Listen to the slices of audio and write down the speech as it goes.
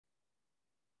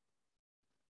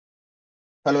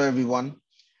Hello, everyone.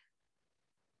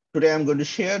 Today, I'm going to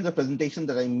share the presentation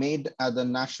that I made at the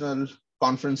National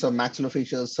Conference of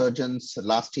Maxillofacial Surgeons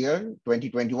last year,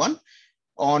 2021,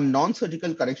 on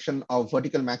non-surgical correction of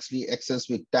vertical maxillary excess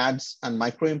with TADs and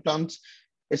microimplants,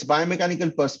 its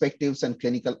biomechanical perspectives and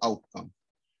clinical outcome.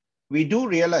 We do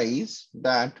realize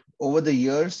that over the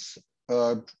years,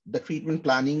 the treatment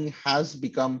planning has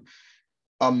become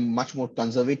much more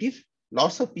conservative.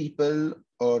 Lots of people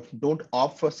don't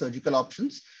opt for surgical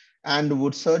options and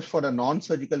would search for a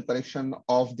non-surgical correction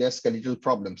of their skeletal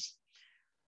problems.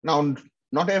 Now,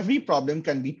 not every problem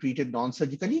can be treated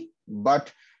non-surgically,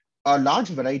 but a large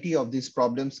variety of these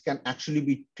problems can actually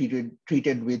be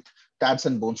treated with TADs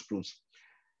and bone screws.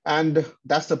 And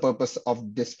that's the purpose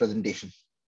of this presentation.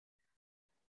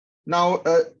 Now,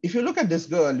 if you look at this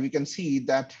girl, we can see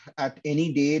that at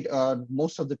any date,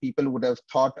 most of the people would have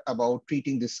thought about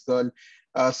treating this girl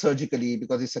surgically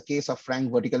because it's a case of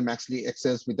frank vertical maxillary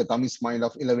excess with a gummy smile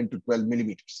of 11 to 12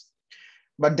 millimeters.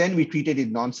 But then we treated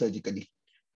it non-surgically.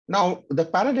 Now, the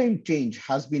paradigm change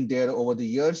has been there over the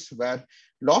years where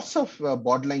lots of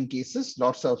borderline cases,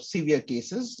 lots of severe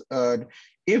cases,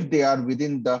 if they are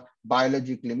within the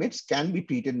biologic limits, can be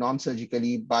treated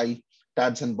non-surgically by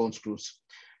TADs and bone screws.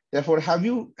 Therefore, have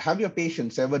your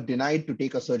patients ever denied to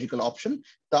take a surgical option?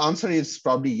 The answer is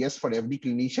probably yes for every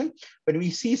clinician. When we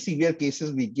see severe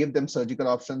cases, we give them surgical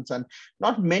options, and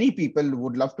not many people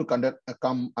would love to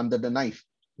come under the knife.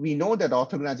 We know that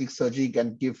orthodontic surgery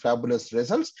can give fabulous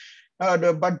results,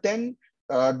 but then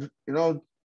the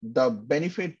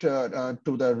benefit to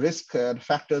the risk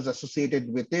factors associated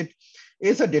with it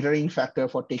is a deterring factor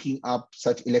for taking up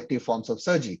such elective forms of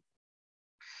surgery.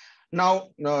 Now,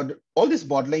 all these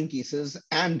borderline cases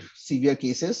and severe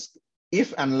cases,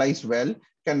 if analyzed well,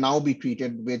 can now be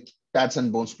treated with TADs and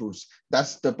bone screws.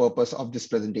 That's the purpose of this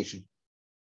presentation.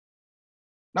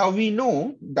 Now, we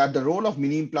know that the role of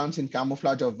mini implants in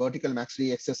camouflage of vertical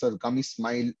maxillary excess or gummy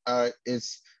smile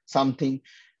is something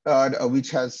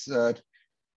which has brought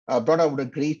about a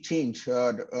great change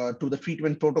to the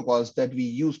treatment protocols that we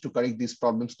use to correct these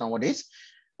problems nowadays.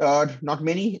 Not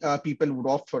many people would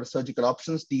opt for surgical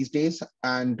options these days,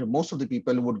 and most of the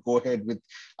people would go ahead with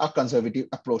a conservative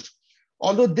approach.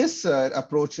 Although this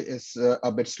approach is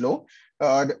a bit slow,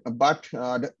 but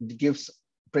gives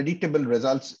predictable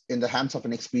results in the hands of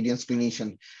an experienced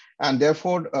clinician. And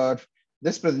therefore,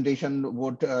 this presentation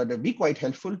would be quite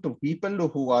helpful to people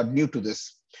who are new to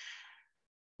this.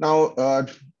 Now,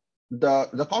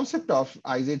 the concept of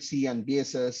IZC and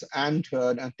BSS and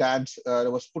TADs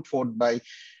was put forward by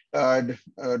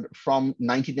from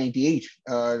 1998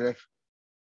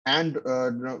 and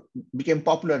became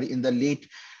popular in the late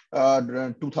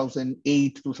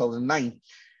 2008, 2009.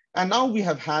 And now we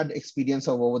have had experience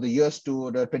of over the years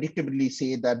to predictably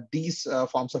say that these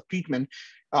forms of treatment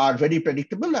are very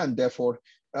predictable and therefore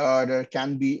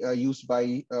can be used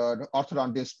by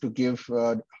orthodontists to give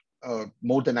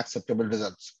more than acceptable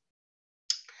results.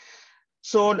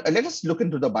 So let us look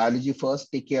into the biology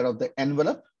first, take care of the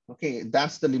envelope. Okay,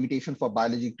 that's the limitation for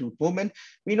biologic tooth movement.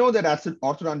 We know that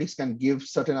orthodontics can give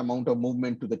certain amount of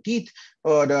movement to the teeth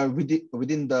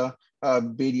within the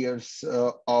barriers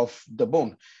of the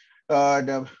bone,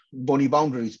 the bony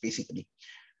boundaries, basically.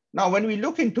 Now, when we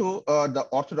look into the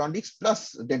orthodontics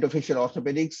plus dentofacial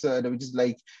orthopedics, which is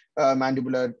like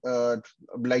mandibular,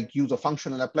 like use of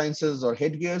functional appliances or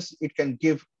headgears, it can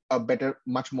give a better,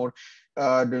 much more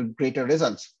greater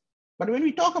results. But when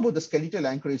we talk about the skeletal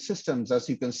anchorage systems, as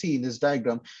you can see in this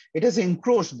diagram, it has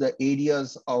encroached the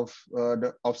areas of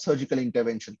surgical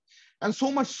intervention. And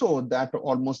so much so that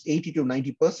almost 80 to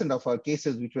 90% of our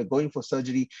cases, which were going for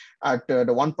surgery at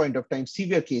the one point of time,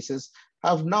 severe cases,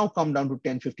 have now come down to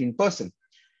 10, 15%.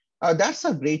 That's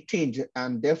a great change.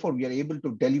 And therefore, we are able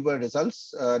to deliver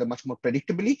results much more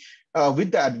predictably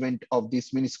with the advent of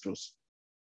these mini screws.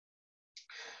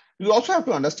 You also have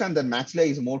to understand that maxilla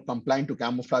is more compliant to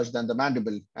camouflage than the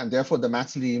mandible, and therefore the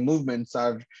maxillary movements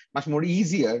are much more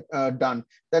easier done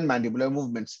than mandibular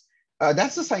movements.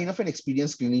 That's a sign of an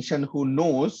experienced clinician who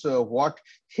knows what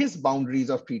his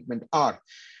boundaries of treatment are.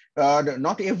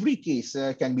 Not every case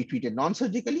can be treated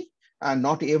non-surgically, and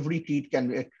not every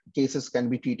cases can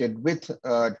be treated with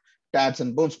TADs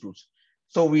and bone screws.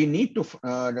 So we need to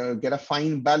get a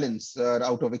fine balance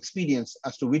out of experience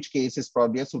as to which case is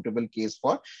probably a suitable case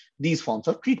for these forms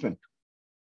of treatment.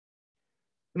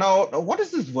 Now, what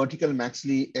is this vertical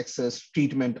maxillary excess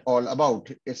treatment all about?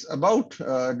 It's about,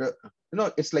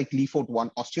 it's like Lefort 1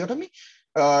 osteotomy.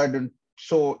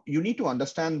 So you need to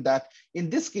understand that in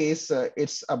this case,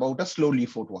 it's about a slow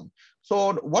Lefort 1.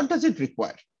 So what does it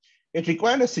require? It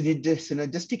required a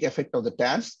synergistic effect of the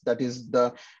TADs, that is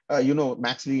the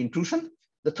maxillary intrusion.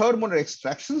 The third molar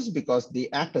extractions, because they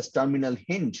act as terminal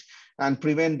hinge and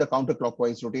prevent the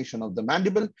counterclockwise rotation of the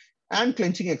mandible, and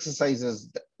clenching exercises.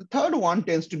 The third one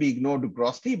tends to be ignored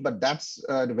grossly, but that's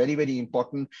very, very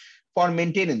important for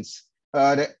maintenance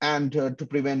and to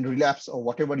prevent relapse or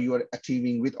whatever you are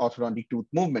achieving with orthodontic tooth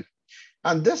movement.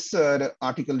 And this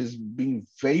article is being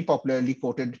very popularly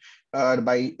quoted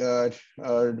which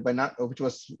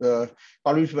was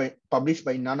published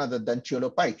by none other than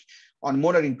Chiolo Pike on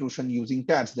molar intrusion using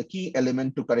TADs, the key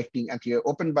element to correcting anterior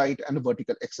open bite and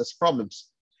vertical excess problems.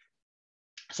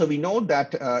 So we know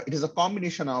that it is a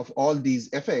combination of all these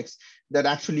effects that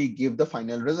actually give the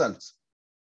final results.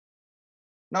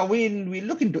 Now, when we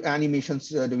look into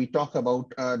animations, we talk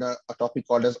about a topic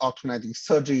called as orthodontic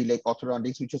surgery, like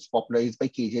orthodontics, which was popularized by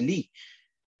KJ Lee.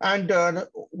 And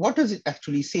what does it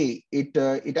actually say? It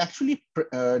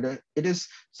is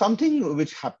something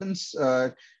which happens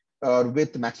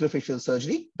with maxillofacial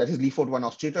surgery, that is Lefort 1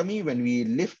 osteotomy. When we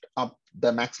lift up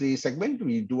the maxillary segment,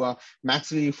 we do a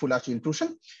maxillary full arch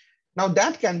intrusion. Now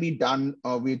that can be done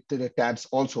with the TADs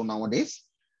also nowadays.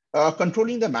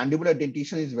 Controlling the mandibular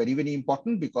dentition is very, very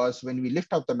important, because when we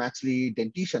lift up the maxillary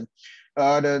dentition,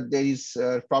 there is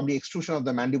probably extrusion of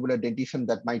the mandibular dentition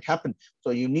that might happen. So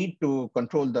you need to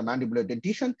control the mandibular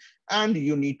dentition, and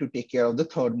you need to take care of the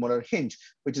third molar hinge,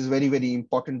 which is very, very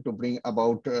important to bring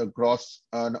about gross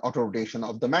auto-rotation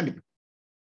of the mandible.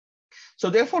 So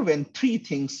therefore, when three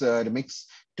things mix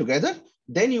together,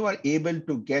 then you are able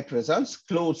to get results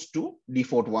close to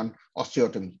Lefort 1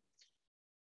 osteotomy.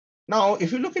 Now,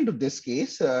 if you look into this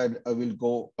case, I will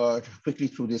go quickly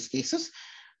through these cases.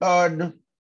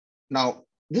 Now,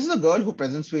 this is a girl who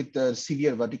presents with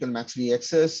severe vertical maxillary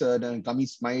excess, gummy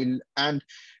smile, and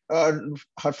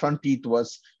her front teeth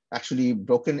was actually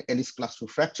broken, Ellis class 2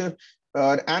 fracture,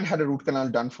 and had a root canal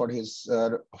done for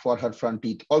her front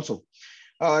teeth also.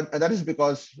 That is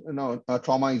because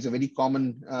trauma is a very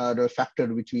common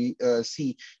factor which we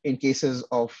see in cases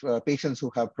of patients who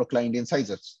have proclined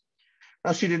incisors.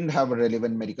 Now, she didn't have a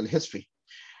relevant medical history.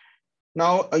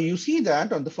 Now, you see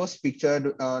that on the first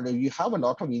picture, you have a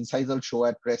lot of incisal show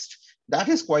at rest. That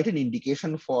is quite an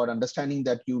indication for understanding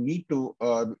that you need to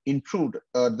intrude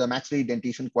the maxillary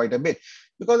dentition quite a bit,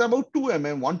 because about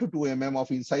 1 to 2 mm of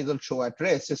incisal show at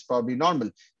rest is probably normal.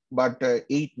 But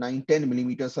 8, 9, 10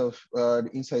 millimeters of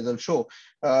incisal show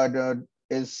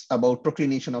is about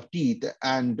proclination of teeth,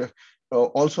 and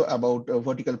also about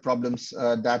vertical problems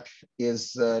that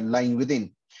is lying within.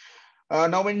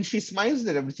 Now, when she smiles,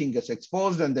 then everything gets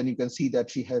exposed, and then you can see that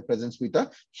she has presence with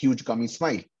a huge gummy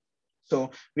smile.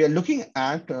 So we are looking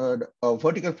at a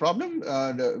vertical problem,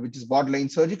 which is borderline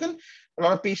surgical. A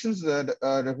lot of patients and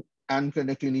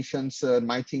clinicians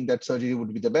might think that surgery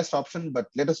would be the best option, but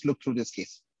let us look through this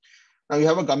case. Now, you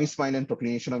have a gummy smile and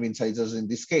proclination of incisors in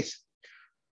this case.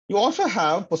 You also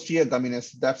have posterior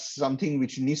gumminess. That's something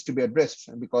which needs to be addressed,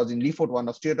 because in Lefort 1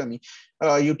 osteotomy,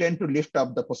 you tend to lift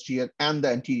up the posterior and the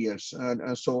anteriors.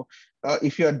 So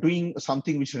if you are doing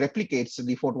something which replicates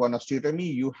Lefort 1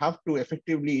 osteotomy, you have to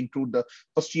effectively intrude the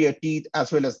posterior teeth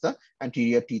as well as the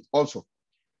anterior teeth also.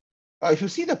 If you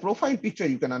see the profile picture,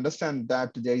 you can understand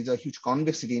that there is a huge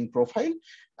convexity in profile,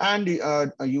 and you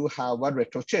have a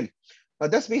retrochill.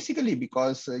 That's basically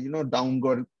because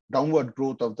downward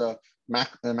growth of the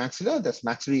maxilla, that's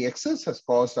maxillary excess, has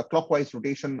caused a clockwise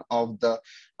rotation of the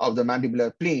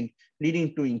mandibular plane,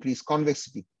 leading to increased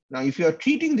convexity. Now, if you are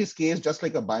treating this case just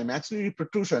like a bimaxillary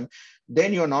protrusion,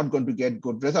 then you're not going to get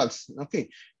good results. Okay,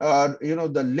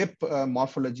 the lip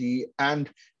morphology and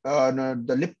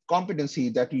the lip competency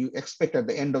that you expect at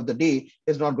the end of the day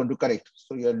is not going to correct.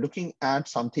 So you're looking at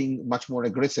something much more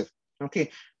aggressive, okay,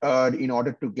 in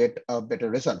order to get a better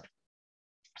result.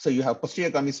 So you have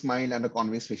posterior gummy smile and a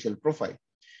convex facial profile.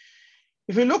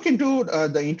 If you look into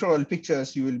the intraoral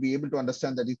pictures, you will be able to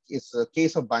understand that it's a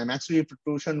case of bimaxillary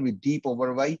protrusion with deep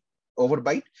overbite,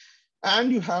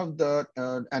 and you have the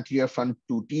anterior front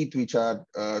two teeth which are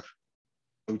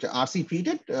RC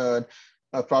treated,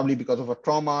 probably because of a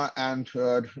trauma and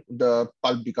the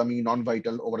pulp becoming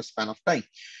non-vital over a span of time.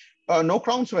 No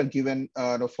crowns were given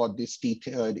for this teeth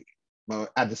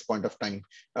at this point of time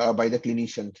by the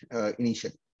clinician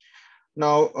initially.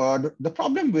 Now, the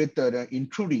problem with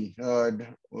intruding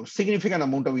significant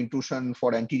amount of intrusion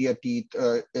for anterior teeth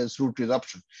is root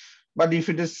resorption. But if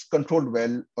it is controlled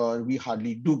well, we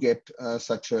hardly do get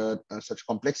such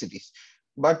complexities.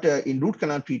 But in root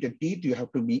canal treated teeth, you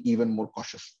have to be even more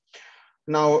cautious.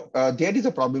 Now, there is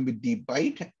a problem with deep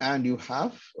bite, and you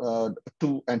have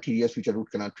two anteriors which are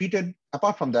root canal treated.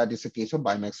 Apart from that, it's a case of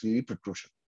bimaxillary protrusion.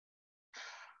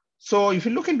 So if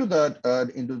you look into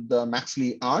the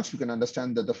maxillary arch, you can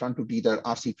understand that the front two teeth are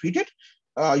RC treated.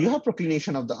 You have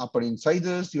proclination of the upper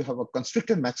incisors, you have a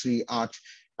constricted maxillary arch,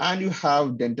 and you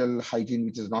have dental hygiene,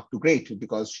 which is not too great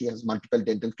because she has multiple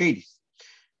dental caries.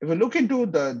 If you look into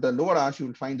the lower arch, you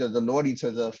will find that the lower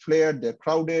incisors are flared, they're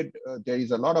crowded, there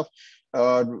is a lot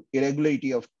of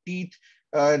irregularity of teeth,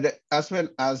 as well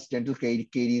as dental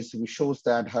caries, which shows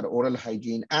that her oral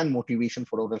hygiene and motivation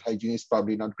for oral hygiene is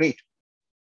probably not great.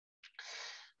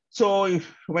 So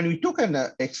when we took an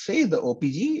X-ray, the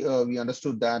OPG, we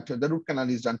understood that the root canal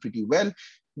is done pretty well.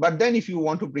 But then if you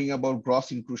want to bring about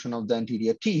gross intrusion of the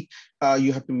anterior teeth,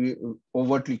 you have to be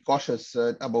overtly cautious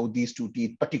about these two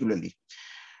teeth particularly.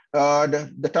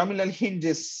 The terminal hinge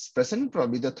is present,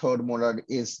 probably the third molar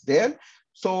is there.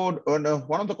 So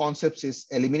one of the concepts is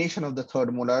elimination of the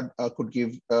third molar could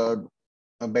give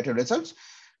better results.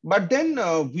 But then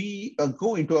we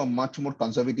go into a much more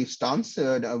conservative stance.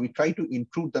 We try to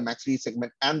intrude the maxillary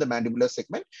segment and the mandibular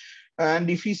segment. And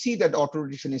if we see that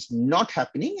autorotation is not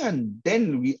happening, and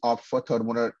then we opt for third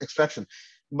molar extraction.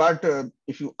 But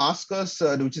if you ask us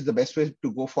which is the best way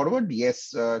to go forward,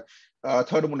 yes,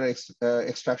 third molar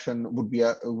extraction would be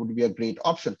a great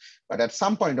option. But at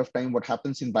some point of time, what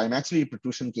happens in bimaxillary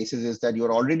protrusion cases is that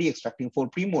you're already extracting 4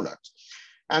 premolars.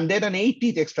 And then an 8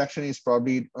 teeth extraction is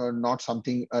probably not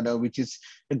something which is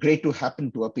great to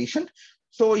happen to a patient.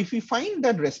 So if we find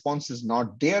that response is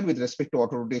not there with respect to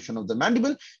autorotation of the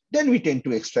mandible, then we tend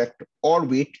to extract or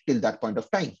wait till that point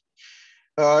of time.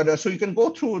 So you can go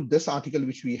through this article,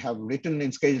 which we have written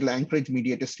in Schedule Anchorage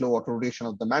Mediated Slow Autorotation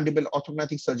of the Mandible,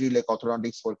 Orthodontic Surgery like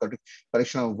Orthodontics for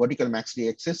Correction of Vertical Maxillary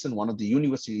Excess in one of the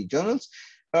university journals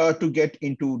to get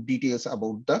into details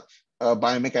about the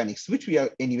biomechanics, which we are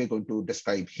anyway going to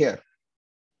describe here.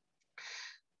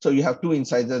 So you have 2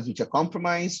 incisors which are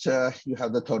compromised. You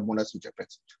have the third molars which are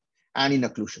present and in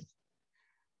occlusion.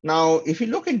 Now, if you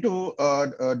look into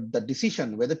the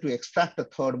decision whether to extract a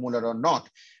third molar or not,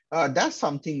 that's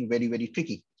something very, very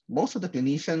tricky. Most of the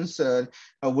clinicians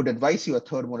would advise you a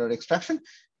third molar extraction.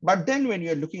 But then when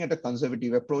you're looking at a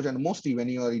conservative approach, and mostly when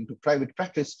you are into private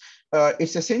practice,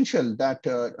 it's essential that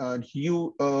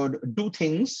you do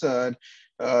things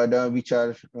which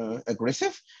are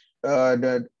aggressive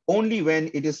only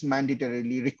when it is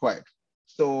mandatorily required.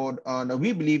 So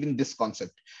we believe in this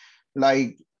concept.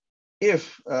 Like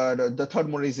if the third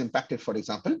molar is impacted, for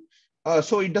example,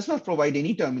 so it does not provide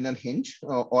any terminal hinge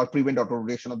or prevent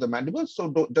autorotation of the mandible.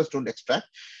 So just don't extract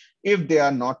if they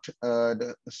are not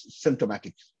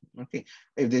symptomatic. Okay,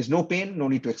 if there's no pain, no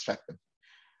need to extract them.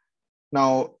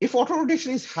 Now, if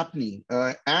autorotation is happening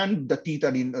and the teeth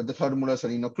are in the third molars are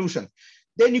in occlusion,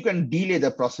 then you can delay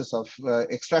the process of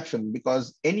extraction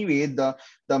because anyway the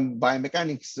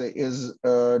biomechanics is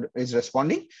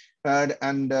responding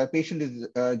and the patient is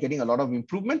getting a lot of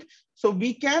improvement. So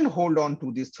we can hold on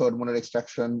to this third molar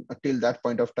extraction till that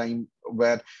point of time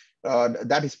where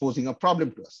that is posing a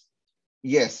problem to us.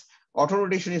 Yes,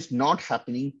 autorotation is not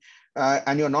happening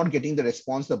and you're not getting the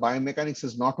response, the biomechanics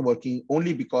is not working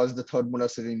only because the third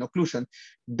molars are in occlusion,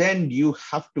 then you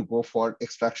have to go for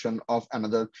extraction of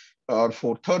another 4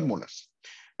 third molars.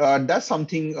 That's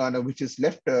something which is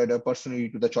left personally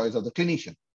to the choice of the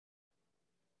clinician.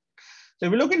 So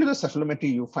if you look into the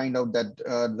cephalometry, you find out that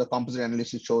the composite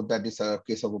analysis showed that it's a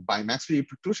case of a bimaxillary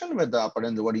protrusion where the upper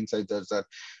and lower incisors are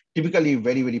typically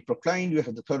very, very proclined. You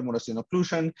have the third molars in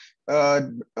occlusion.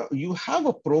 You have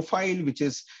a profile which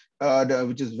is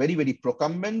very, very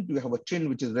procumbent. You have a chin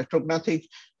which is retrognathic.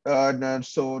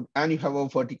 And you have a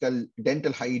vertical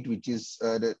dental height which is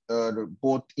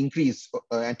both increased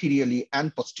anteriorly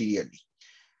and posteriorly.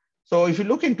 So if you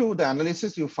look into the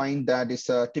analysis, you find that it's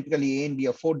typically A and B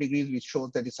of 4 degrees, which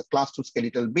shows that it's a class 2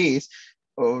 skeletal base,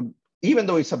 even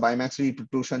though it's a bimaxillary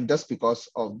protrusion, just because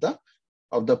of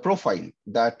the profile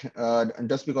that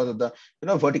just because of the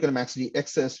vertical maxillary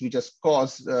excess, which has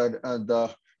caused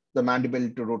the mandible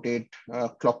to rotate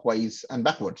clockwise and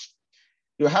backwards.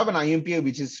 You have an IMPA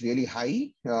which is really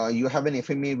high. You have an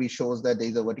FMA which shows that there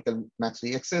is a vertical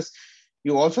maxillary excess.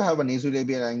 You also have a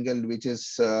nasolabial angle which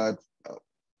is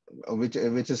which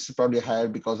is probably higher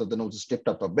because of the nose is tipped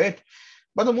up a bit.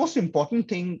 But the most important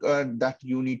thing that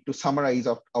you need to summarize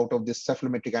out of this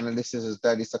cephalometric analysis is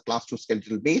that it's a class 2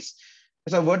 skeletal base.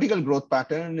 It's a vertical growth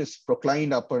pattern, it's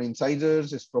proclined upper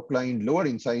incisors, it's proclined lower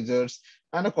incisors,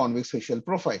 and a convex facial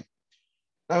profile.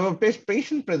 Now, a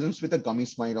patient presents with a gummy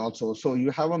smile also. So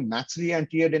you have a maxillary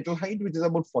anterior dental height, which is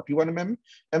about 41 mm,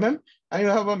 and you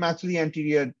have a maxillary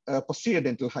anterior posterior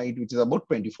dental height, which is about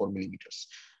 24 millimeters.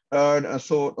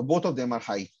 So both of them are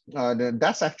high.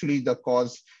 That's actually the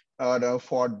cause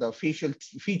for the facial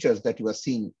features that you are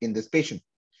seeing in this patient.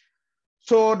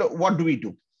 So what do we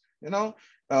do?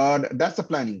 That's the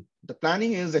planning. The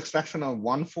planning is extraction of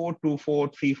 1, 4, 2, 4,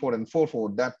 3, 4, and 4,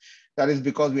 4. That is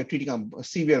because we are treating a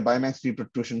severe bimaxillary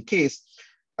protrusion case.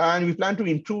 And we plan to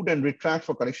intrude and retract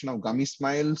for correction of gummy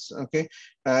smiles, okay?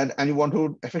 And you want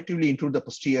to effectively intrude the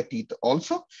posterior teeth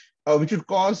also, which would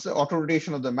cause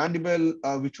auto-rotation of the mandible,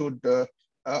 which would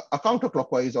a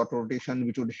counterclockwise auto-rotation,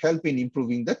 which would help in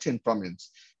improving the chin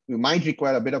prominence. We might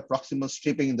require a bit of proximal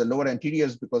stripping in the lower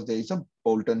anteriors because there is a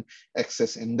Bolton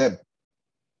excess in them.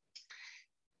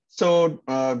 So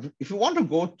if you want to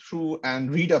go through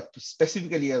and read up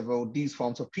specifically about these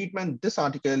forms of treatment, this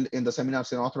article in the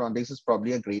seminars in orthodontics is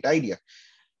probably a great idea.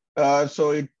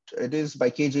 So it is by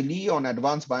KJ Lee on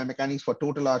advanced biomechanics for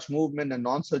total arch movement and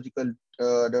non-surgical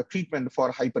the treatment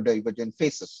for hyperdivergent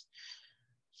faces.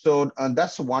 So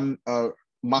that's one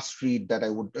must read that I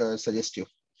would suggest you.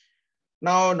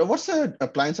 Now, what's the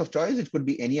appliance of choice? It could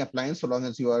be any appliance so long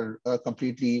as you are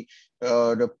completely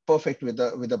perfect with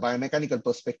the biomechanical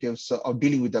perspectives of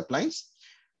dealing with the appliance.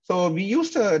 So we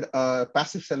used a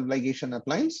passive self-ligation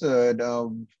appliance,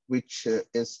 which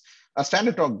is a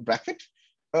standard torque bracket.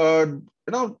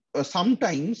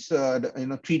 Sometimes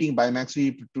treating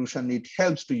bimaxillary protrusion, it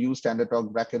helps to use standard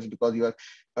torque brackets because you are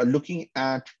looking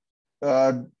at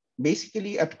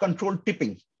basically at controlled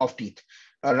tipping of teeth.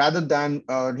 Rather than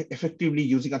effectively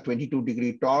using a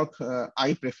 22-degree torque,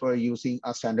 I prefer using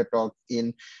a standard torque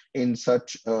in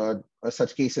such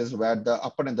cases where the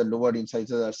upper and the lower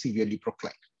incisors are severely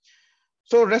proclined.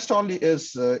 So rest all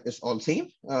is all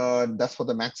same. That's for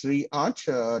the maxillary arch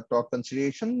torque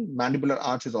consideration. Mandibular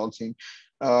arch is all same,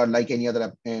 like any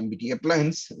other MBT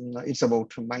appliance. It's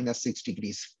about -6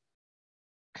 degrees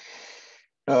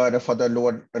for the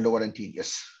lower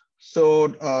anteriors. So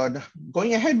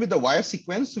going ahead with the wire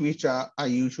sequence, which I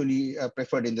usually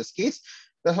preferred in this case,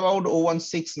 that's about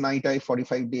 016 NITI,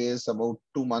 45 days, about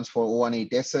 2 months for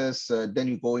 018 SS. Then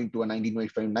you go into a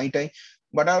 1925 NITI.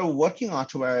 But our working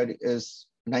arch wire is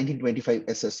 1925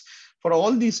 SS. For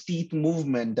all these teeth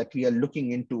movement that we are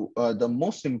looking into, the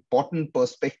most important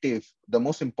perspective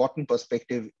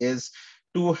is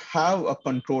to have a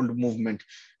controlled movement.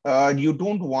 You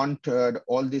don't want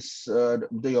all this,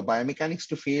 your biomechanics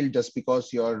to fail just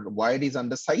because your wire is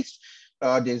undersized.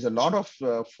 There's a lot of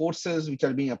forces which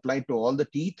are being applied to all the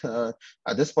teeth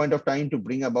at this point of time to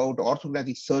bring about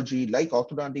orthodontic surgery like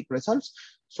orthodontic results.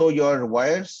 So your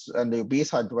wires and the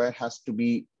base hardware has to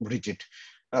be rigid.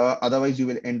 Otherwise, you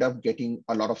will end up getting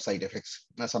a lot of side effects.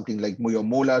 Something like your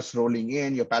molars rolling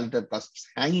in, your palatal cusps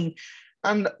hanging,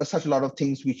 and such a lot of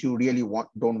things which you really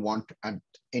don't want at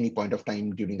any point of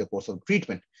time during the course of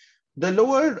treatment. The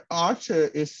lower arch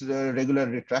is regular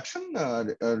retraction.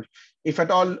 If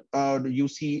at all you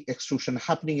see extrusion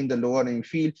happening in the lower and you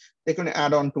feel, they can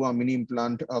add on to a mini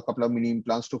implant, a couple of mini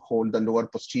implants to hold the lower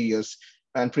posteriors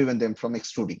and prevent them from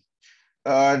extruding.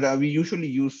 We usually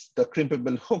use the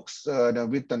crimpable hooks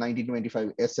with the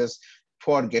 1925 SS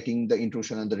for getting the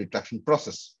intrusion and the retraction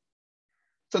process.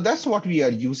 So that's what we are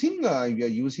using.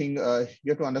 You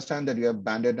have to understand that we have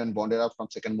banded and bonded up from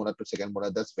second molar to second molar.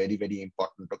 That's very, very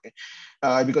important, okay?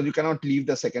 Because you cannot leave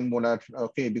the second molar,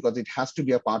 okay, because it has to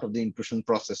be a part of the intrusion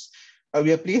process. We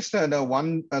have placed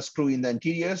one screw in the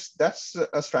anteriors. That's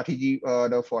a strategy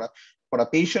for a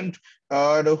patient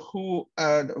who,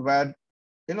 where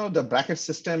the bracket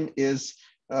system is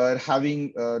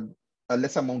having a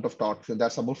less amount of torque. So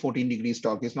that's about 14 degrees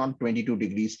torque. It's not 22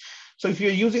 degrees. So if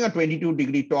you're using a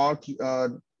 22-degree torque,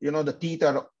 the teeth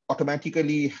are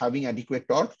automatically having adequate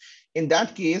torque. In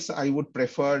that case, I would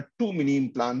prefer 2 mini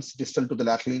implants distal to the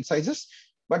lateral incisors.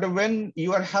 But when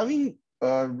you are having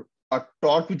a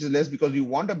torque which is less because you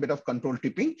want a bit of control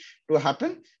tipping to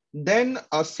happen, then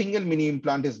a single mini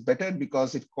implant is better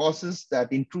because it causes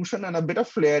that intrusion and a bit of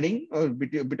flaring, a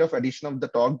bit of addition of the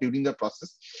torque during the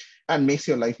process, and makes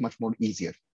your life much more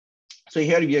easier. So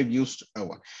here we have used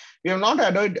one. We have not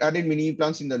added mini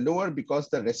implants in the lower because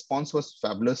the response was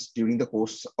fabulous during the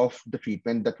course of the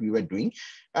treatment that we were doing,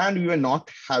 and we were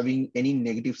not having any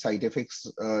negative side effects.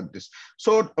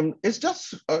 So it's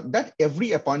just that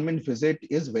every appointment visit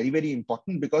is very, very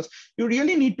important because you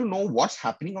really need to know what's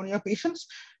happening on your patients.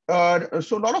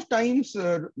 So a lot of times,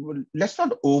 let's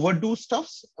not overdo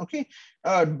stuffs, okay?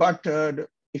 But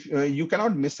if you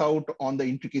cannot miss out on the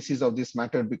intricacies of this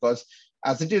matter because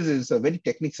as it is a very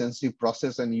technique sensitive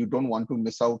process and you don't want to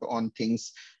miss out on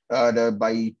things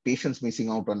by patients missing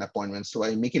out on appointments. So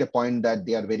I make it a point that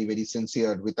they are very, very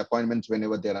sincere with appointments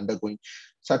whenever they're undergoing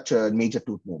such major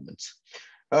tooth movements.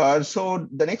 So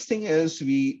the next thing is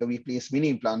we place mini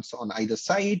implants on either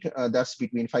side. That's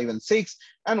between 5 and 6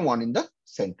 and 1 in the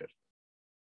center.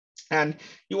 And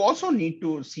you also need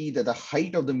to see that the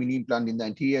height of the mini implant in the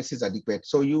anteriors is adequate.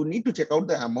 So you need to check out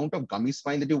the amount of gummy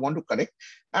smile that you want to correct.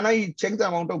 And I check the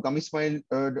amount of gummy smile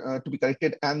to be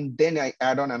corrected. And then I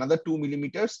add on another 2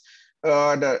 millimeters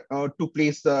to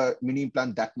place the mini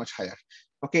implant that much higher.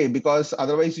 Okay, because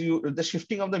otherwise the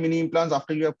shifting of the mini implants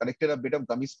after you have corrected a bit of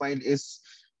gummy smile is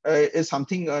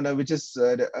something which is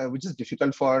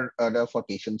difficult for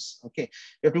patients. Okay,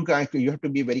 you have to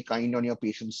be very kind on your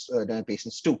patients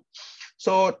too.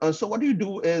 So what you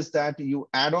do is that you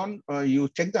add on, you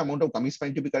check the amount of gummy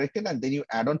spine to be corrected, and then you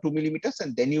add on 2 millimeters,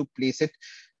 and then you place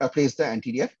the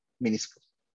anterior meniscus.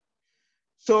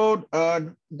 So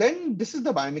then this is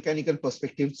the biomechanical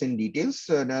perspectives in details.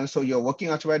 So your working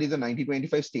archwire is a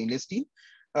 9025 stainless steel.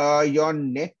 Your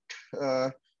net,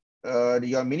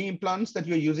 your mini implants that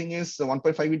you're using is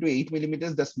 1.5 into 8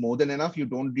 millimeters. That's more than enough. You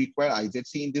don't require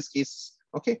IZC in this case.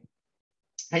 Okay.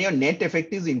 And your net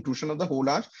effect is intrusion of the whole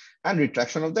arch and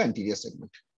retraction of the anterior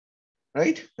segment,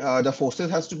 right? The forces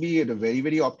has to be at a very,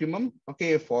 very optimum,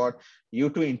 okay, for you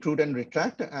to intrude and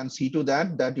retract, and see to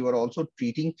that you are also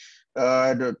treating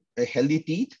healthy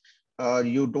teeth.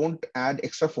 You don't add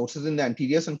extra forces in the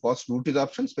anteriors and cause root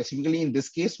disruption, specifically in this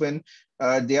case when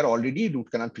they are already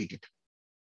root canal treated.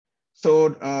 So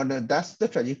that's the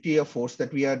trajectory of force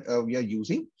that we are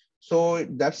using. So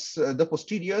that's the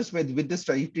posteriors with this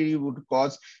trajectory would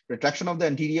cause retraction of the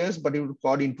anteriors, but it would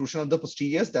cause intrusion of the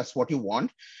posteriors. That's what you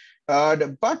want.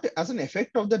 But as an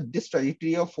effect of this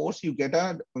trajectory of force, you get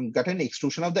an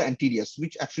extrusion of the anteriors,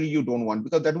 which actually you don't want,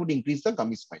 because that would increase the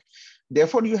gummy spine.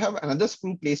 Therefore, you have another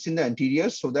screw placed in the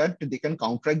anteriors so that they can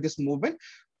counteract this movement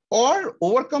or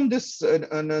overcome this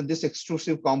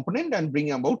extrusive component and bring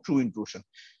about true intrusion.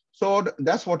 So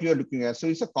that's what you're looking at. So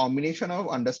it's a combination of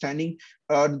understanding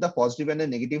the positive and the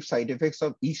negative side effects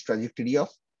of each trajectory of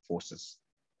forces.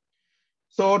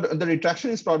 So the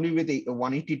retraction is probably with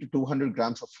 180 to 200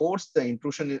 grams of force. The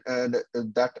intrusion, the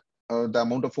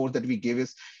amount of force that we give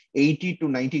is 80 to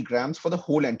 90 grams for the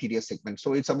whole anterior segment.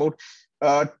 So it's about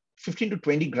 15 to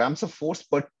 20 grams of force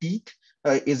per teeth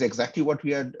is exactly what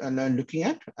we are looking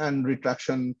at. And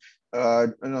retraction,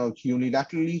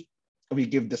 unilaterally, we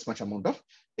give this much amount of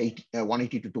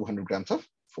 180 to 200 grams of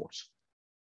force.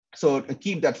 So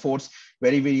keep that force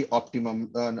very, very optimum,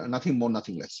 nothing more,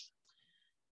 nothing less.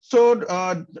 So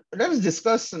let's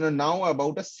discuss now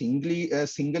about a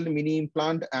single mini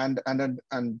implant and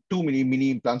two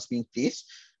mini implants being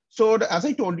placed. So as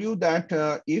I told you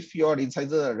that if your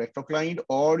incisors are retroclined,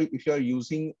 or if you're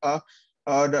using a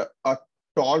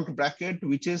torque bracket,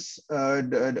 which is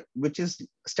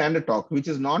standard torque, which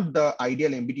is not the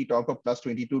ideal MBT torque of plus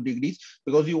 22 degrees,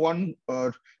 because you want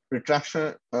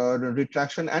retraction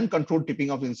and controlled tipping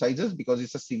of incisors, because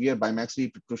it's a severe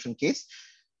bimaxillary protrusion case.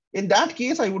 In that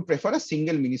case, I would prefer a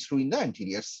single mini screw in the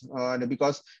anteriors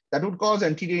because that would cause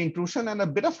anterior intrusion and a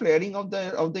bit of flaring of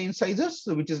the incisors,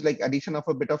 which is like addition of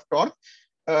a bit of torque,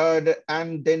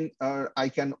 and then I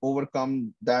can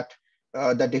overcome that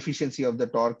the deficiency of the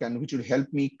torque, and which will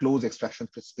help me close extraction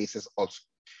spaces also.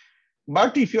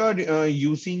 But if you are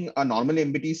using a normal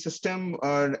MBT system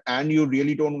and you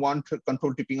really don't want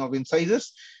control tipping of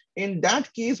incisors, in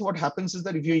that case, what happens is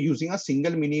that if you're using a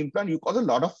single mini implant, you cause a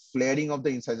lot of flaring of the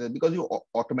incisors, because you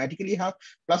automatically have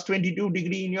plus 22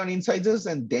 degree in your incisors,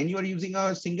 and then you are using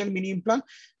a single mini implant,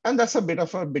 and that's a bit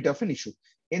of an issue.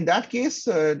 In that case,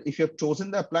 if you have chosen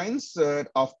the appliance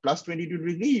of plus 22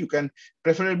 degree, you can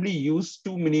preferably use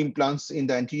two mini implants in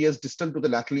the anteriors distal to the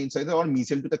lateral incisor or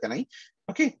mesial to the canine,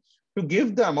 okay, to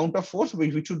give the amount of force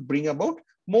which would bring about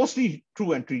mostly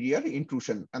true anterior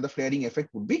intrusion, and the flaring effect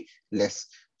would be less.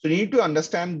 So you need to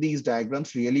understand these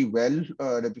diagrams really well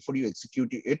before you execute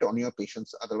it on your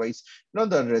patients. Otherwise,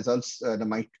 the results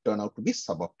might turn out to be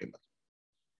suboptimal.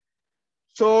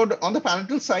 So on the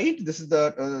palatal side, this is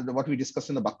the what we discussed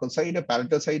on the buccal side. The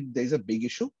palatal side, there is a big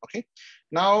issue. Okay,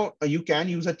 now you can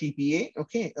use a TPA.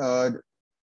 Okay,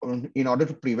 in order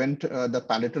to prevent the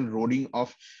palatal rolling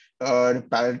of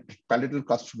palatal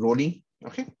cusp rolling.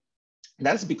 Okay,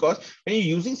 that's because when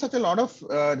you're using such a lot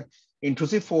of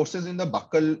intrusive forces in the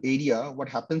buccal area, what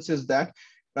happens is that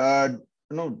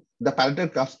the palatal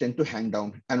cusps tend to hang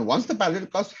down, and once the palatal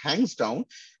cusp hangs down,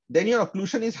 then your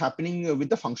occlusion is happening with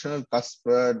the functional cusp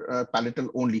palatal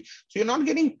only. So you're not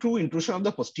getting true intrusion of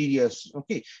the posteriors.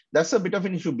 Okay, that's a bit of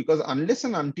an issue, because unless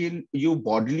and until you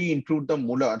bodily intrude the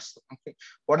molars, okay,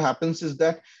 what happens is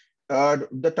that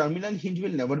the terminal hinge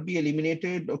will never be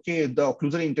eliminated. Okay, the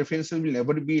occlusal interference will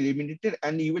never be eliminated,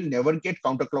 and you will never get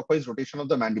counterclockwise rotation of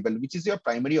the mandible, which is your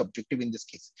primary objective in this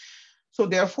case. So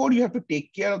therefore, you have to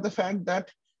take care of the fact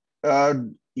that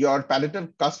your palatal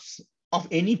cusps of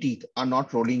any teeth are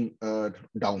not rolling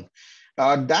down.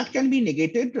 That can be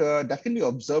negated, that can be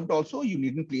observed also. You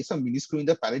needn't place a mini screw in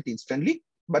the palate instantly.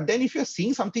 But then if you're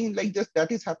seeing something like this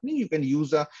that is happening, you can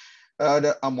use a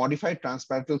modified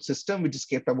transpalatal system, which is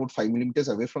kept about 5 millimeters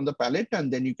away from the palate.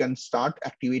 And then you can start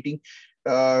activating,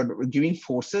 giving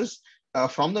forces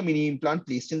from the mini implant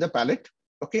placed in the palate.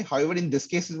 Okay. However, in this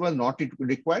case, it was not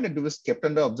required, and it was kept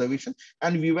under observation,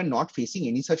 and we were not facing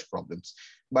any such problems.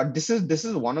 But this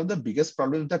is one of the biggest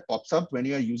problems that pops up when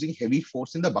you are using heavy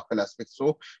force in the buccal aspect.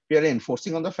 So we are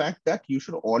enforcing on the fact that you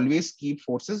should always keep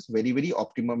forces very, very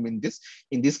optimum in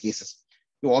these cases.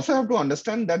 You also have to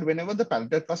understand that whenever the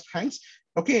palatal crust hangs,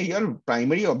 okay, your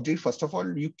primary object, first of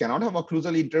all, you cannot have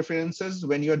occlusal interferences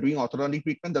when you are doing orthodontic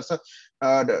treatment. That's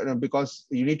because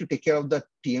you need to take care of the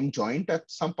TM joint at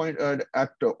some point,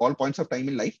 at all points of time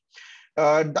in life.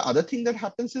 The other thing that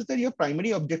happens is that your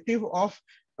primary objective of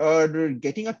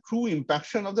getting a true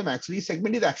impaction of the maxillary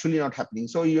segment is actually not happening.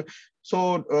 So you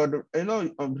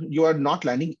are not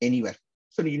landing anywhere.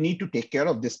 So you need to take care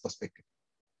of this perspective.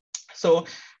 So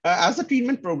as the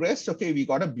treatment progressed, okay, we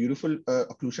got a beautiful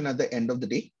occlusion at the end of the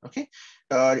day. Okay,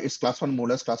 it's class 1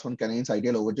 molars, class 1 canines,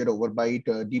 ideal overjet,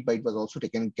 overbite, deep bite was also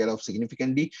taken care of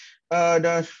significantly.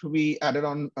 We added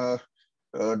on a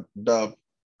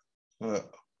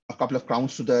couple of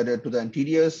crowns to the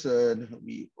anteriors.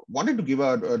 We wanted to give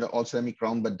the all ceramic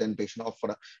crown, but then patient opted for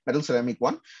a metal ceramic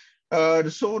one.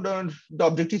 So the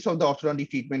objectives of the orthodontic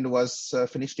treatment was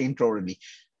finished intraorally.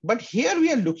 But here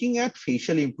we are looking at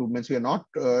facial improvements. We are not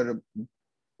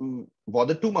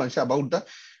bothered too much about the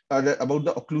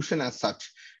occlusion as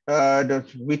such,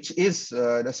 which is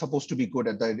supposed to be good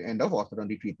at the end of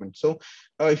orthodontic treatment. So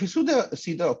if you see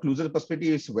the occlusal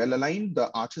perspective is well aligned, the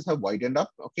arches have widened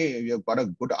up. Okay, we have got a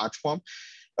good arch form.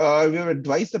 We have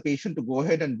advised the patient to go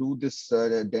ahead and do this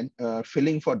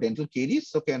filling for dental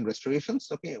caries, okay, and restorations.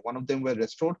 Okay, one of them were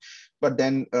restored, but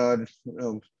then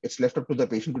it's left up to the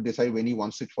patient to decide when he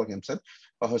wants it for himself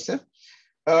or herself.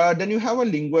 Then you have a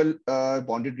lingual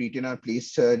bonded retainer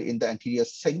placed in the anterior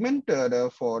segment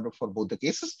for both the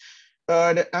cases.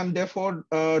 And therefore,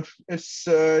 it's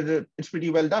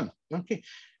pretty well done. Okay.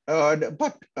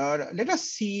 But let us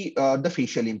see the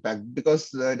facial impact,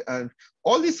 because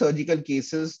all these surgical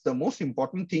cases, the most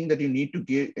important thing that you need to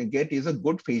get is a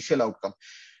good facial outcome.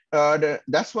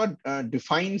 That's what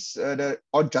defines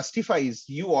or justifies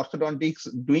you orthodontics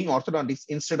doing orthodontics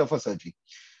instead of a surgery.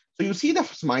 So you see the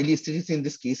smiley aesthetics in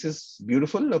this case is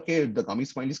beautiful. Okay, the gummy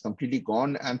smile is completely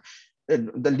gone, and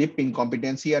the lip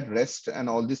incompetency at rest and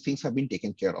all these things have been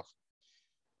taken care of.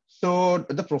 So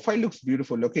the profile looks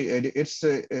beautiful. Okay, it's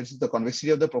the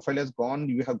convexity of the profile has gone.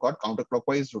 You have got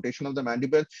counterclockwise rotation of the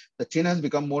mandible. The chin has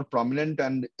become more prominent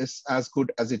and is as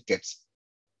good as it gets.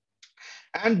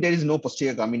 And there is no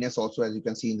posterior gumminess also, as you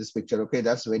can see in this picture. Okay,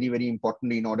 that's very, very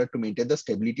important in order to maintain the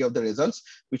stability of the results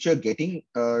which you're getting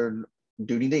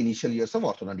during the initial years of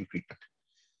orthodontic treatment.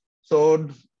 So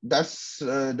that's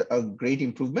a great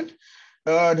improvement.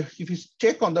 If you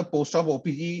check on the post-op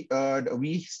OPG,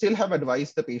 we still have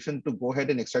advised the patient to go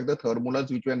ahead and extract the third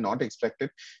molars, which were not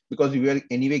extracted because we were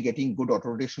anyway getting good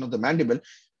autorotation of the mandible.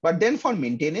 But then for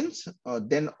maintenance,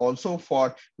 then also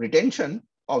for retention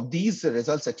of these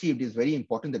results achieved, is very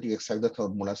important that you extract the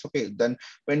third molars. Okay, then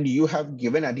when you have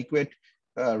given adequate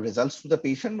results to the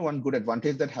patient, one good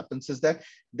advantage that happens is that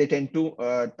they tend to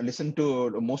listen to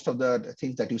most of the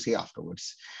things that you say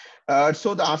afterwards.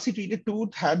 So the RC treated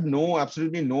tooth had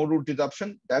absolutely no root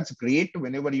disruption. That's great.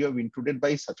 Whenever you have intruded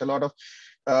by such a lot of,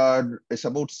 it's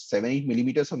about 7-8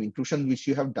 millimeters of intrusion, which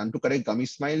you have done to correct gummy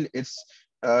smile. It's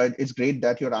great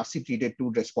that your RC treated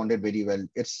tooth responded very well.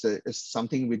 It's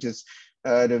something which is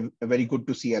very good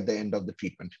to see at the end of the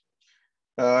treatment.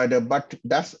 But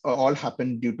that's all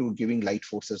happened due to giving light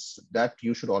forces. That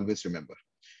you should always remember.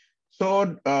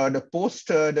 So the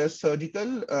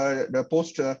post-surgical,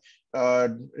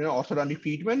 orthodontic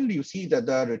treatment, you see that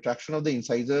the retraction of the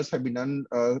incisors have been done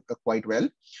quite well.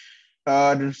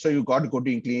 So you got good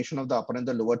inclination of the upper and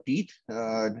the lower teeth,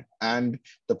 and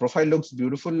the profile looks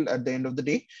beautiful at the end of the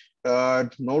day.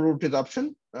 No root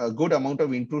disruption, a good amount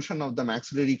of intrusion of the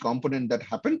maxillary component that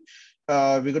happened.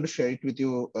 We're going to share it with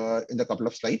you in a couple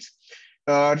of slides.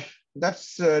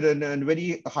 That's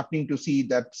very heartening to see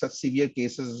that such severe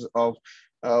cases of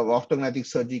orthodontic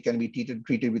surgery can be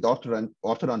treated with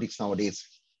orthodontics nowadays.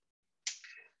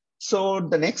 So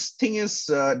the next thing is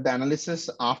the analysis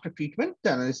after treatment.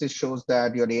 The analysis shows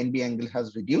that your A and B angle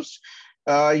has reduced.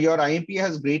 Your IMP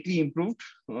has greatly improved.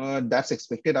 That's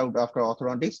expected out after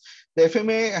orthodontics. The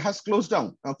FMA has closed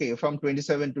down, okay, from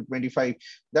 27 to 25.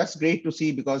 That's great to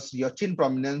see, because your chin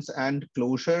prominence and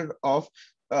closure of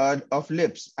of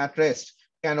lips at rest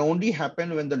can only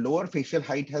happen when the lower facial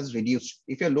height has reduced.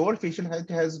 If your lower facial height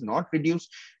has not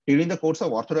reduced during the course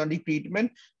of orthodontic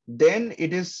treatment, then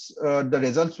it is the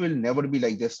results will never be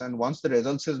like this. And once the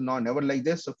results is not never like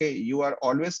this, okay, you are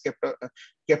always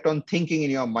kept on thinking in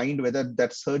your mind whether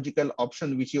that surgical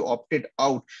option which you opted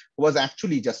out was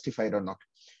actually justified or not.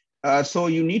 So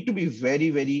you need to be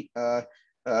very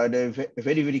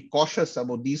cautious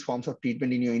about these forms of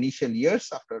treatment in your initial years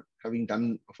after having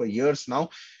done for years now.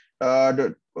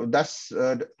 That's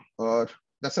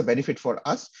a benefit for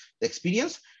us, the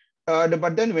experience.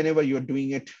 But then whenever you're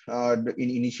doing it in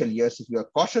initial years, if you are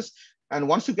cautious, and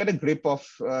once you get a grip of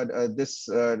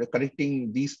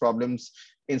correcting these problems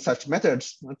in such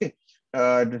methods, okay,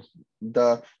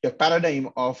 the paradigm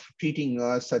of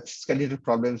treating such skeletal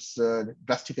problems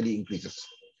drastically increases.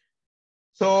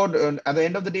 So at the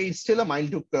end of the day, it's still a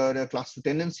mild to class 2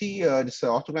 tendency. It's an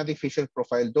orthognathic facial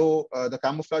profile, though the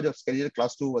camouflage of skeletal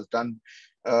class 2 was done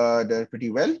pretty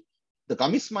well. The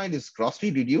gummy smile is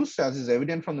grossly reduced, as is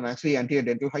evident from the maxillary anterior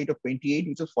dental height of 28,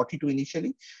 which was 42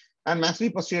 initially, and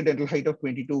maxillary posterior dental height of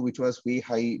 22, which was way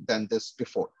high than this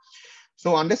before.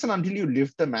 So unless and until you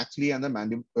lift the maxillary and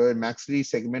the maxillary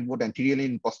segment both anteriorly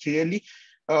and posteriorly,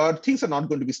 things are not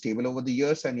going to be stable over the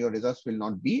years, and your results will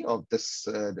not be of this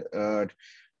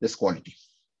this quality.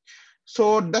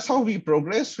 So that's how we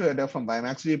progress from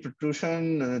bimaxillary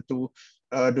protrusion to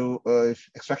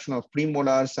extraction of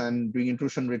premolars and doing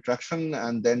intrusion retraction,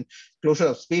 and then closure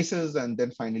of spaces, and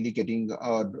then finally getting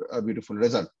a beautiful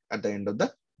result at the end of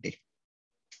the day.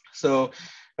 So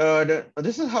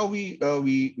this is how we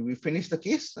finish the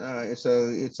case.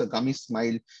 It's a gummy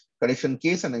smile correction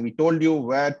case, and we told you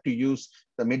where to use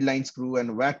the midline screw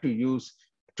and where to use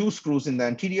 2 screws in the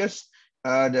anteriors.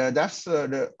 That's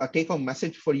a take-home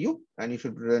message for you, and you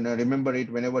should remember it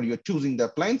whenever you're choosing the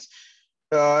appliance.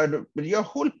 Your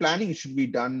whole planning should be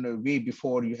done way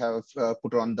before you have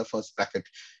put on the first bracket.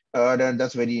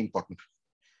 That's very important.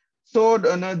 So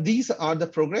these are the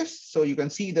progress. So you can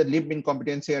see the lip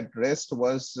incompetency at rest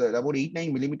was about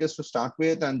 8-9 millimeters to start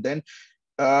with, and then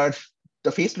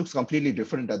the face looks completely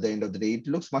different at the end of the day. It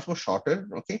looks much more shorter.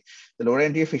 Okay, the lower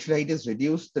anterior facial height is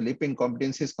reduced. The lip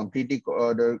incompetency is completely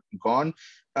gone.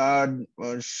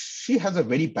 She has a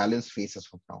very balanced face as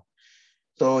of now.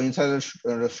 So inside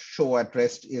the show at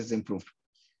rest is improved.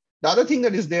 The other thing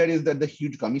that is there is that the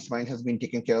huge gummy smile has been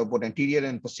taken care of. Both anterior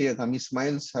and posterior gummy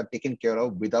smiles are taken care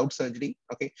of without surgery.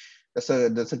 Okay, that's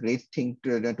a great thing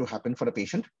to happen for a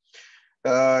patient.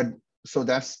 So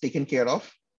that's taken care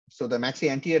of. So the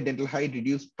maxillary anterior dental height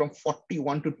reduced from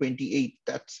 41 to 28.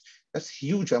 That's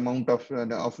huge amount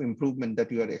of improvement that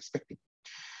you are expecting.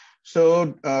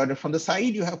 So from the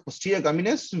side, you have posterior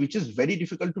gumminess, which is very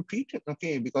difficult to treat,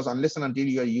 okay, because unless and until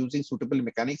you are using suitable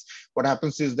mechanics, what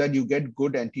happens is that you get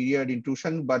good anterior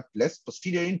intrusion, but less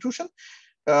posterior intrusion.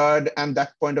 And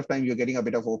that point of time, you're getting a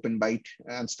bit of open bite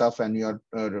and stuff, and your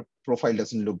profile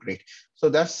doesn't look great. So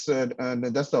that's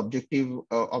the objective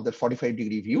of the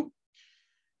 45-degree view.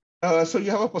 So you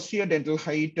have a posterior dental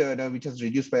height, which has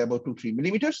reduced by about 2-3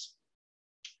 millimeters.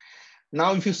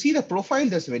 Now, if you see the profile,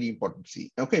 that's very important to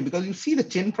see, okay, because you see the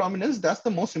chin prominence, that's the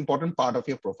most important part of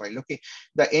your profile, okay,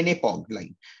 the NAPOG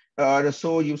line.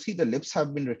 So you see the lips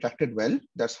have been retracted well,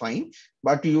 that's fine,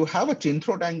 but you have a chin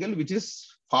throat angle, which is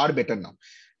far better now.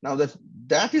 Now,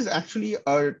 that is actually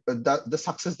the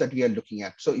success that we are looking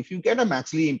at. So if you get a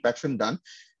maxillary impaction done,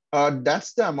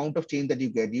 that's the amount of change that you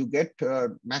get. You get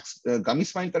gummy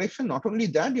smile correction. Not only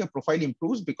that, your profile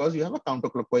improves because you have a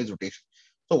counterclockwise rotation.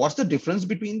 So what's the difference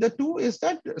between the two is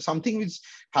that something which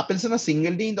happens in a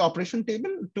single day in the operation table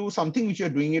to something which you're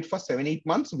doing it for 7-8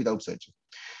 months without surgery.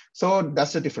 So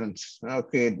that's the difference.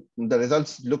 Okay, the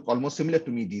results look almost similar to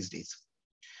me these days.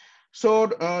 So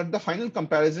the final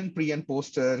comparison, pre and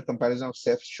post comparison of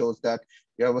Ceph shows that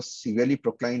you have a severely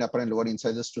proclined upper and lower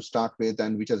incisors to start with,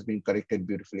 and which has been corrected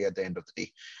beautifully at the end of the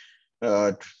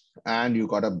day. And you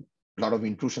got a lot of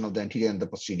intrusion of the anterior and the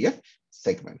posterior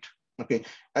segment. Okay,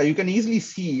 you can easily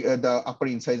see the upper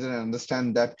incisor and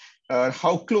understand that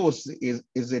how close is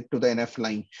it to the NF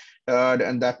line,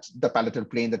 and that's the palatal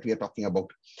plane that we are talking about.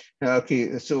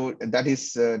 Okay, so that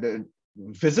is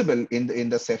visible in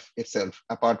the Ceph itself,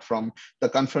 apart from the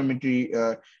confirmatory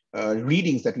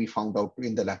readings that we found out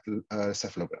in the lateral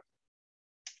cephalogram.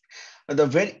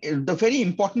 The very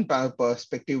important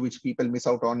perspective which people miss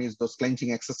out on is those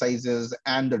clenching exercises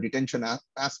and the retention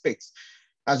aspects.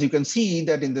 As you can see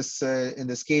that in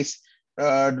this case,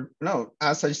 Now,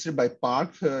 as suggested by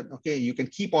Park, okay, you can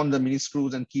keep on the mini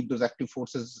screws and keep those active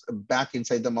forces back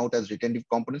inside the mouth as retentive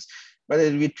components. But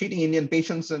we're treating Indian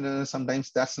patients, and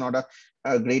sometimes that's not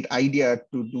a great idea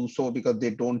to do so because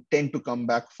they don't tend to come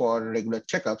back for regular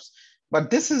checkups. But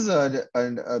this is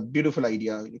a beautiful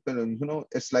idea.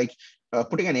 It's like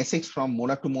putting an Essex from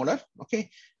molar to molar, okay,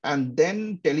 and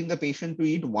then telling the patient to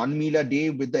eat 1 meal a day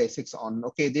with the Essex on.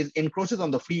 Okay, this encroaches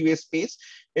on the freeway space.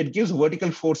 It gives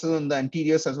vertical forces on the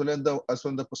anteriors as well as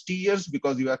the posteriors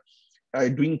because you are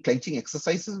doing clenching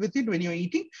exercises with it when you're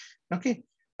eating. Okay.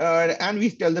 And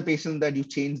we tell the patient that you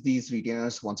change these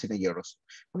retainers once in a year or so.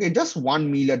 Okay, just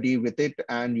 1 meal a day with it,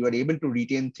 and you are able to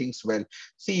retain things well.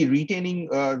 See, retaining,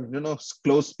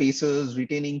 closed spaces,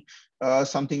 retaining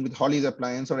something with Holly's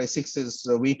appliance or Essex is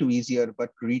way too easier.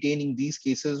 But retaining these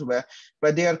cases where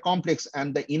they are complex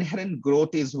and the inherent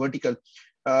growth is vertical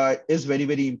is very,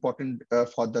 very important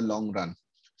for the long run.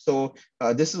 So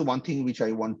this is one thing which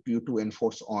I want you to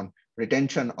enforce on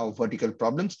retention of vertical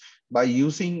problems by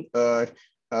using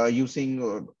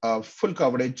full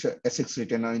coverage Essex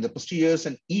retainer in the posteriors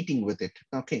and eating with it.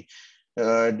 Okay,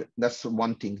 that's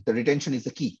one thing. The retention is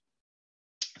the key.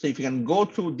 So if you can go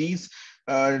through these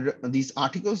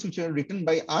articles which are written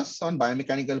by us on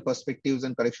biomechanical perspectives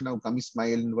and correction of gummy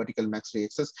smile and vertical maxillary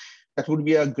excess, that would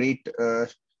be a great.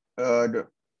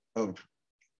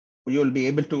 You will be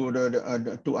able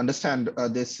to understand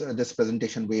this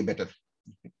presentation way better.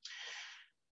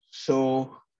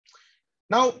 So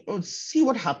now see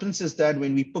what happens is that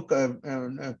when we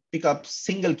pick up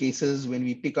single cases, when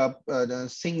we pick up the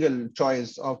single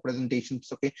choice of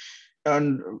presentations, okay,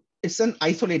 and it's an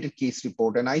isolated case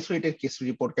report. An isolated case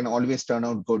report can always turn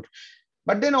out good.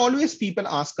 But then always people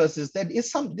ask us is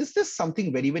this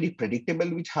something very, very predictable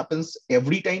which happens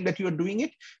every time that you are doing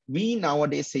it? We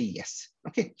nowadays say yes,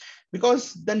 okay?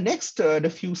 Because the next, the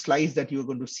few slides that you're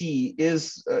going to see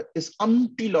is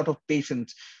umpty lot of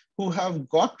patients who have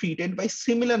got treated by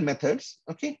similar methods,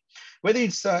 okay? Whether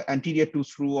it's an anterior two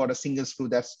screw or a single screw,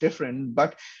 that's different,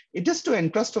 but it is to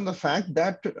entrust on the fact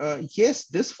that, yes,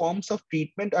 these forms of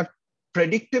treatment are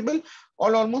predictable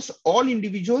on almost all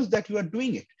individuals that you are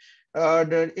doing it.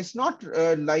 It's not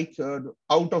like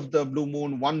out of the blue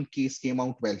moon, one case came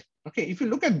out well. Okay, if you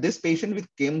look at this patient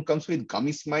comes with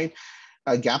gummy smile,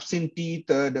 gaps in teeth,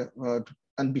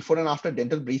 and before and after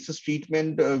dental braces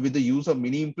treatment with the use of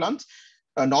mini implants,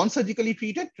 non-surgically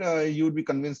treated, you would be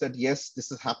convinced that yes, this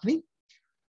is happening.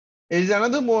 There is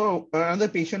another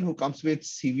patient who comes with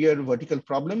severe vertical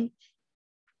problem.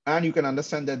 And you can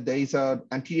understand that there is an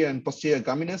anterior and posterior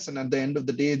gumminess, and at the end of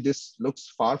the day, this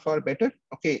looks far, far better.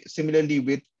 Okay, similarly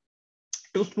with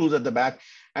 2 screws at the back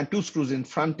and 2 screws in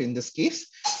front in this case.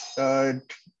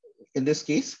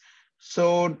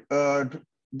 So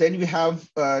then we have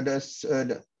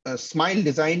the smile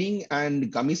designing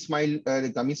and gummy smile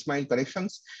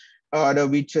corrections,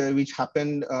 which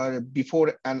happen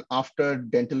before and after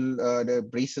dental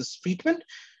braces treatment.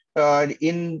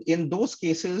 In those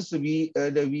cases, we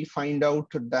find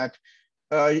out that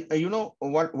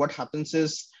what happens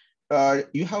is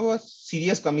you have a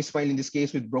serious gummy smile in this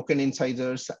case with broken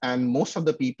incisors, and most of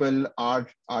the people are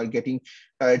getting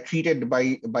treated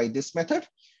by this method.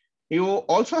 You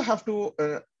also have to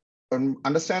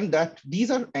understand that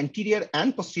these are anterior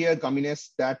and posterior gumminess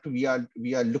that we are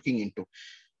looking into.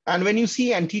 And when you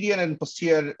see anterior and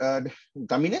posterior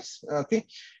gumminess, okay,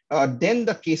 then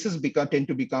the cases tend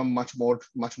to become much more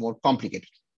complicated.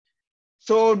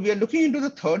 So we are looking into the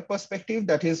third perspective,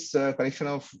 that is correction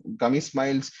of gummy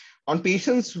smiles on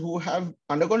patients who have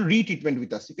undergone retreatment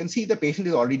with us. You can see the patient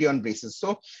is already on braces.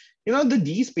 So,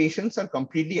 these patients are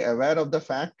completely aware of the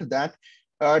fact that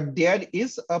there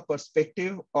is a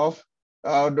perspective of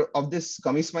this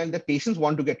gummy smile that patients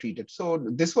want to get treated. So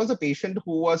this was a patient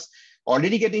who was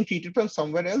already getting treated from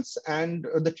somewhere else, and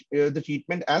the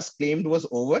treatment as claimed was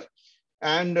over,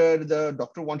 and the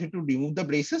doctor wanted to remove the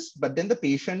braces, but then the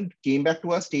patient came back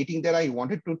to us stating that I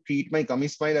wanted to treat my gummy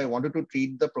smile, I wanted to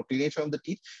treat the proclination of the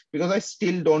teeth because I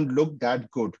still don't look that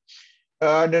good.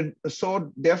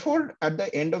 So therefore, at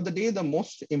the end of the day, the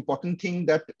most important thing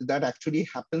that actually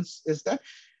happens is that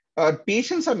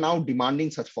patients are now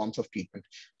demanding such forms of treatment.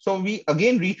 So we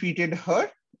again retreated her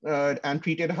and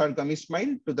treated her gummy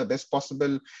smile to the best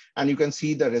possible, and you can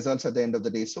see the results at the end of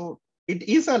the day. So it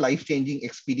is a life-changing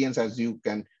experience, as you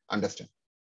can understand.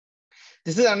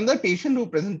 This is another patient who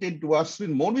presented to us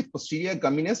with more with posterior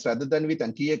gumminess rather than with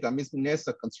anterior gumminess,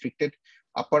 a constricted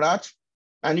upper arch.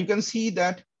 And you can see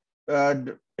that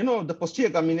the posterior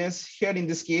gumminess here in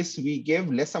this case, we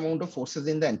gave less amount of forces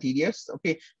in the anteriors,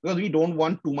 okay, because we don't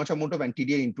want too much amount of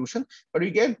anterior intrusion, but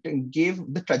we gave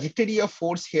the trajectory of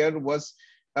force here was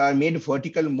made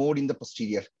vertical more in the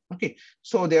posterior. Okay,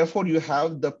 so therefore you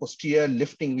have the posterior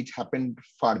lifting, which happened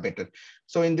far better.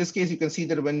 So in this case, you can see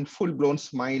that when full-blown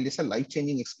smile is a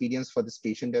life-changing experience for this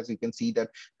patient, as you can see that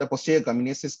the posterior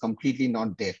gumminess is completely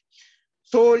not there.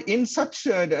 So in such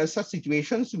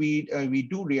situations, we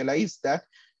do realize that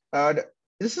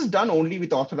this is done only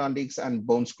with orthodontics and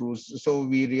bone screws. So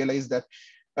we realize that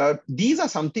these are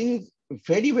something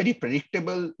very, very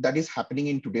predictable that is happening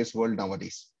in today's world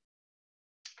nowadays.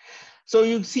 So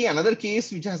you see another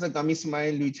case which has a gummy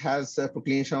smile, which has a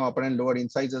proclination of upper and lower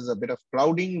incisors, a bit of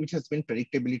crowding, which has been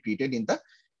predictably treated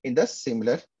in the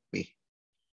similar way.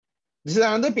 This is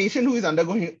another patient who is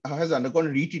has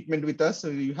undergone retreatment with us. So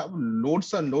you have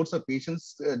loads and loads of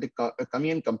patients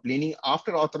coming and complaining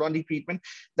after orthodontic treatment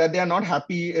that they are not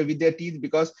happy with their teeth,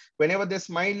 because whenever they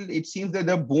smile, it seems that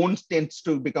their bones tends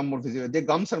to become more visible. Their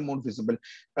gums are more visible.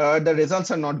 The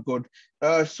results are not good.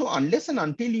 So unless and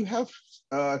until you have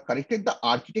corrected the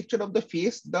architecture of the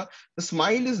face, the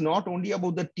smile is not only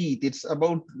about the teeth, it's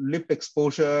about lip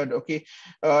exposure, okay?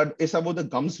 It's about the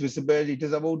gums visible, it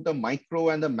is about the micro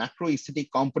and the macro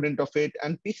aesthetic component of it,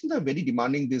 and patients are very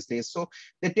demanding these days. So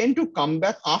they tend to come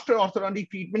back after orthodontic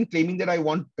treatment claiming that I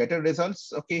want better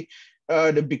results, okay,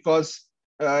 because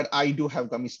I do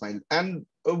have gummy smile. And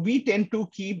we tend to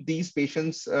keep these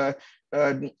patients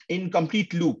in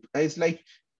complete loop. It's like,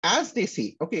 as they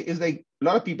say, okay, it's like a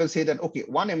lot of people say that, okay,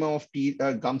 1 mm of teeth,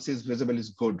 gums is visible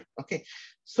is good. Okay,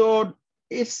 so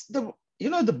it's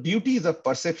the beauty is a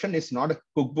perception, it's not a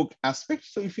cookbook aspect.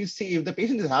 So if you say, if the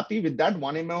patient is happy with that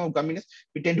 1 mm of gumminess,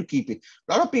 we tend to keep it.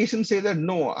 A lot of patients say that,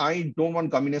 no, I don't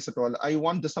want gumminess at all. I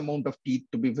want this amount of teeth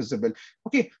to be visible.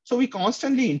 Okay, so we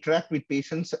constantly interact with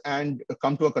patients and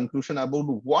come to a conclusion about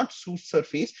what suits her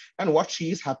face and what she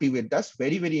is happy with. That's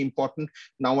very, very important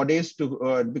nowadays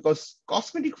because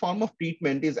cosmetic form of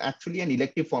treatment is actually an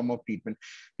elective form of treatment.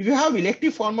 If you have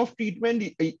elective form of treatment,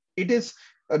 it is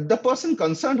the person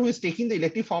concerned who is taking the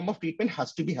elective form of treatment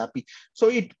has to be happy. So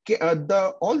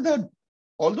although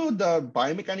the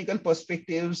biomechanical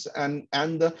perspectives and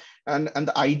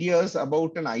the ideas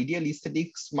about an ideal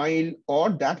aesthetic smile or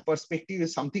that perspective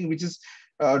is something which is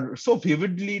so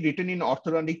vividly written in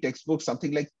orthodontic textbooks,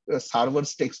 something like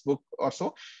Sarwar's textbook or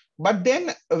so. But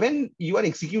then when you are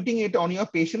executing it on your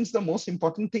patients, the most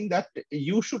important thing that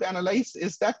you should analyze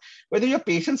is that whether your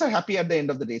patients are happy at the end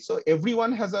of the day. So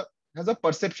everyone has a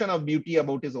perception of beauty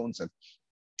about his own self.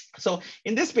 So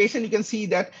in this patient, you can see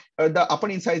that the upper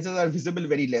incisors are visible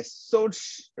very less. So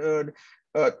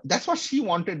that's what she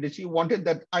wanted. She wanted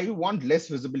that I want less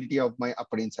visibility of my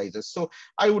upper incisors. So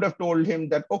I would have told him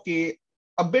that, okay,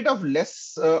 a bit of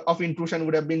less of intrusion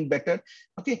would have been better.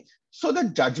 Okay, so the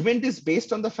judgment is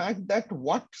based on the fact that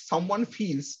what someone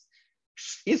feels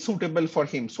is suitable for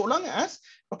him, so long as,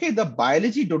 okay, the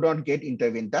biology do not get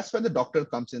intervened. That's where the doctor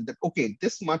comes in, that, okay,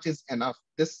 this much is enough.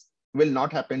 This will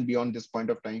not happen beyond this point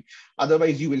of time.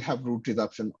 Otherwise, you will have root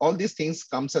resorption. All these things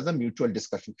comes as a mutual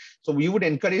discussion. So we would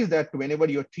encourage that whenever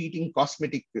you're treating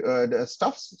cosmetic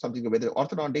stuffs, something whether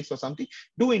orthodontics or something,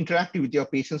 do interact with your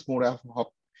patients more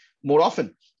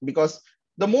often, because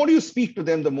the more you speak to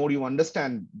them, the more you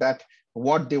understand that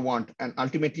what they want, and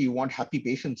ultimately you want happy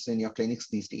patients in your clinics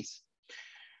these days.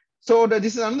 So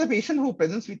this is another patient who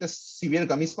presents with a severe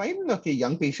gummy smile, okay,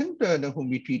 young patient whom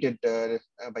we treated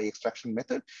by extraction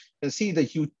method. You see the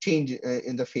huge change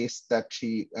in the face that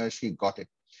she got it.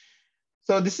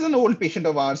 So this is an old patient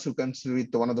of ours who comes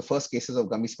with one of the first cases of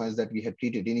gummy smiles that we had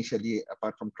treated initially.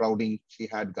 Apart from crowding, she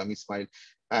had gummy smile,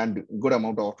 and good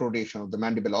amount of rotation of the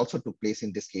mandible also took place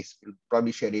in this case. We'll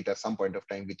probably share it at some point of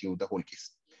time with you, the whole case.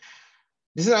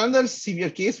 This is another severe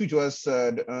case which was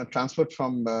transferred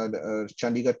from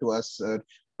Chandigarh to us.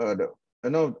 A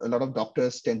lot of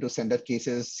doctors tend to send us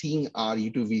cases seeing our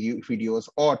YouTube videos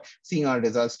or seeing our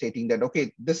results stating that,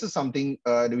 okay, this is something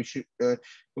which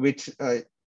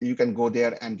you can go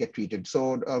there and get treated.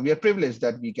 So we are privileged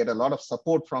that we get a lot of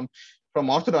support from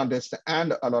orthodontists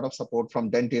and a lot of support from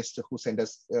dentists who send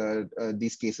us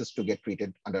these cases to get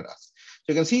treated under us.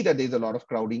 So you can see that there's a lot of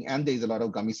crowding and there's a lot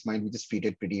of gummy smile which is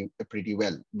treated pretty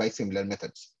well by similar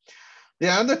methods.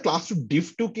 There are another class 2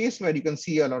 div 2 case where you can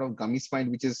see a lot of gummy smile,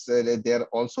 which is there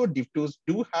also div 2s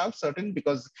do have certain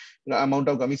amount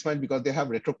of gummy smile because they have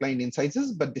retroclined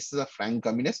incisors, but this is a frank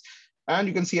gumminess. And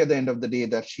you can see at the end of the day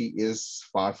that she is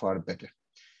far, far better.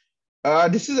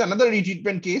 This is another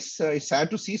retreatment case. It's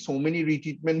sad to see so many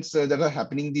retreatments that are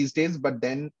happening these days, but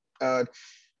then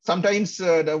sometimes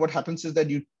what happens is that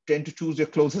you tend to choose your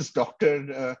closest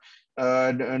doctor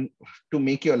to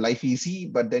make your life easy,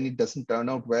 but then it doesn't turn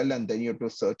out well, and then you have to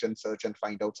search and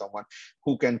find out someone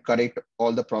who can correct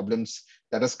all the problems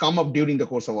that has come up during the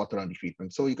course of orthodontic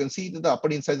treatment. So you can see that the upper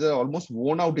incisors are almost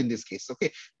worn out in this case. Okay,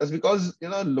 that's because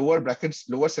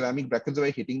lower ceramic brackets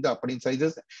were hitting the upper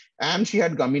incisors, and she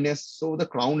had gumminess, so the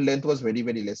crown length was very,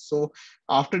 very less. So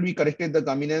after we corrected the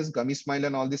gumminess, gummy smile,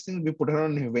 and all these things, we put her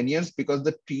on veneers because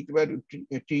the teeth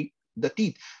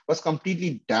was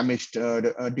completely damaged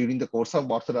during the course of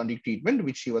orthodontic treatment,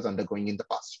 which she was undergoing in the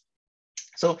past.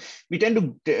 So we tend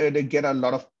to get a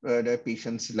lot of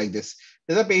patients like this.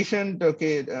 There's a patient,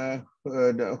 okay,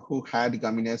 who had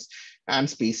gumminess and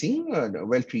spacing,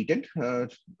 well treated.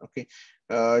 Okay,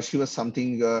 she was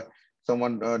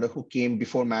someone who came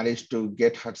before marriage to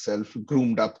get herself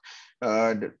groomed up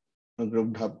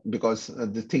because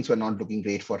the things were not looking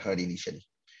great for her initially.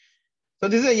 So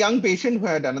this is a young patient who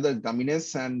had another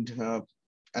gumminess,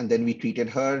 and then we treated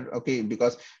her, okay,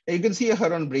 because you can see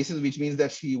her on braces, which means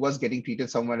that she was getting treated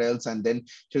somewhere else, and then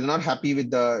she was not happy with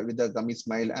the gummy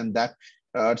smile, and that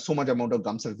so much amount of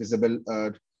gums are visible.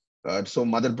 So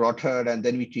mother brought her, and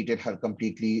then we treated her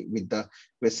completely with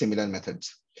similar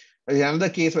methods. Another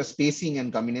case where spacing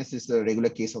and gumminess is a regular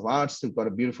case of ours. We've got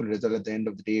a beautiful result at the end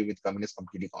of the day with gumminess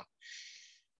completely gone.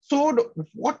 So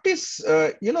what is,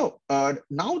 now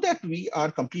that we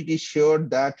are completely sure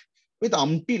that with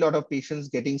lot of patients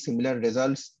getting similar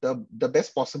results, the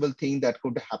best possible thing that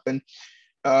could happen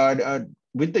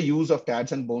with the use of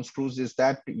TADs and bone screws is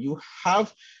that you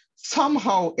have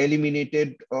somehow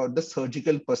eliminated the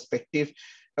surgical perspective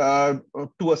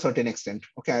to a certain extent.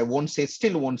 Okay,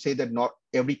 still won't say that not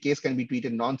every case can be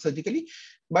treated non-surgically,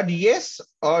 but yes,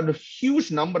 a huge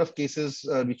number of cases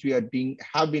which we have been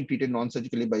treated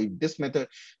non-surgically by this method,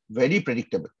 very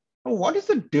predictable. Now, what is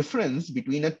the difference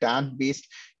between a TAD-based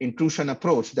intrusion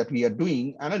approach that we are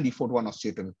doing and a Lefort 1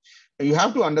 osteotomy? You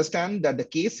have to understand that the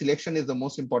case selection is the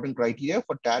most important criteria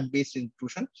for TAD-based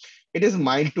intrusion. It is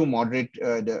mild to moderate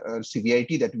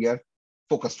severity that we are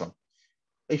focused on.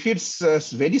 If it's a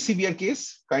very severe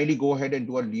case, kindly go ahead and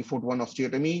do a Lefort 1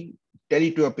 osteotomy. Tell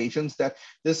it to your patients that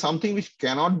there's something which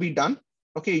cannot be done.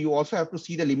 Okay, you also have to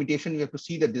see the limitation. You have to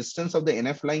see the distance of the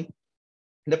NF line,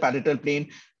 the parietal plane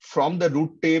from the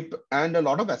root tip, and a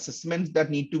lot of assessments that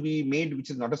need to be made, which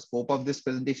is not a scope of this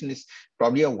presentation. Is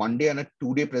probably a 1-day and a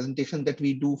 2-day presentation that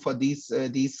we do for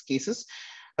these cases.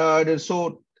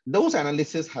 So those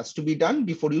analysis has to be done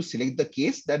before you select the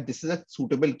case that this is a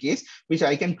suitable case, which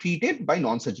I can treat it by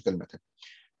non-surgical method.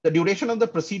 The duration of the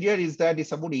procedure is that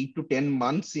it's about 8 to 10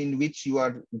 months in which you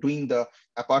are doing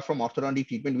apart from orthodontic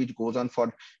treatment, which goes on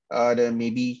for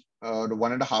maybe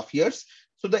 1.5 years.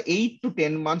 So the 8 to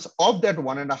 10 months of that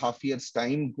 1.5 years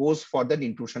time goes for that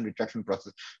intrusion retraction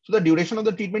process. So the duration of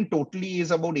the treatment totally is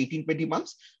about 18-20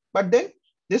 months, but then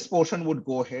this portion would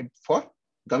go ahead for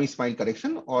gummy smile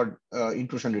correction or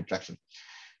intrusion retraction.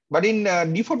 But in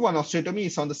Lefort 1 osteotomy,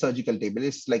 it's on the surgical table.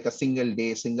 It's like a single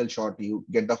day, single shot. You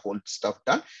get the whole stuff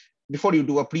done before you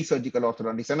do a pre-surgical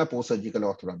orthodontics and a post-surgical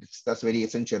orthodontics. That's very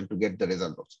essential to get the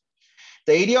result also.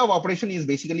 The area of operation is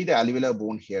basically the alveolar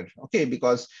bone here, okay,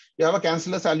 because you have a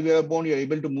cancellous alveolar bone, you're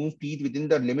able to move teeth within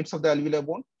the limits of the alveolar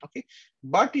bone, okay.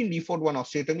 But in Lefort 1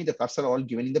 osteotomy, the cuts are all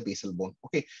given in the basal bone,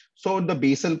 okay. So the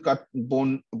basal cut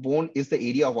bone is the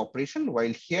area of operation,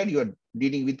 while here you are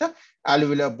dealing with the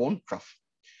alveolar bone trough.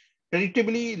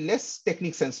 Predictably less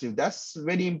technique sensitive. That's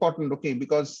very important, okay,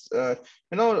 because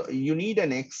you need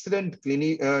an excellent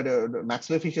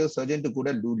maxillofacial surgeon to go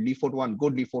to Lefort 1,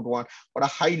 good Lefort 1, or a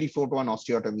high Lefort 1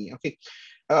 osteotomy, okay,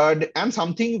 and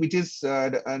something which is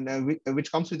which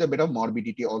comes with a bit of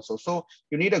morbidity also. So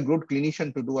you need a good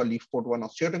clinician to do a Lefort 1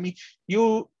 osteotomy.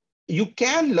 You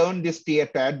can learn this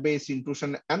TAD-based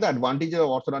intrusion, and the advantage of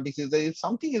orthodontics is that if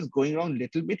something is going wrong a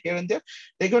little bit here and there,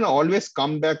 they're going to always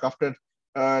come back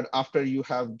after you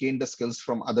have gained the skills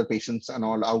from other patients and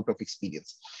all out of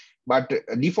experience. But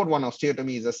Lefort 1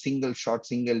 osteotomy is a single shot,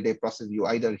 single day process. You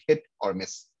either hit or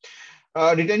miss.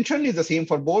 Retention is the same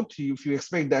for both. If you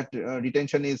expect that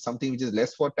retention is something which is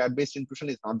less for TAD-based intrusion,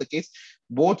 is not the case.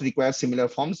 Both require similar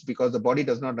forms because the body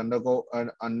does not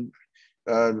understand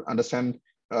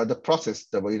the process.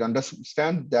 The body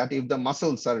understands that if the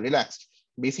muscles are relaxed,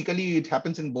 basically it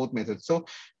happens in both methods. So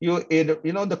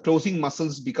the closing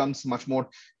muscles becomes much more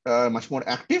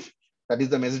active. That is,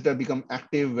 the masseter become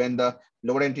active when the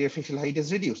lower anterior facial height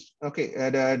is reduced. Okay,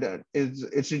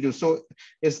 it's reduced. So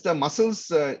it's the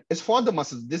muscles. It's for the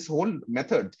muscles. This whole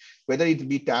method, whether it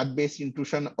be TAD-based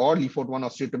intrusion or Lefort 1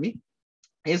 osteotomy,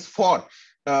 is for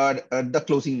the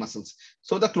closing muscles.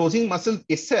 So the closing muscle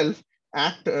itself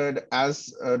act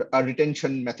as a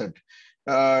retention method.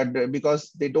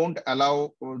 because they don't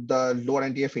allow the lower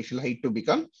anterior facial height to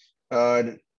become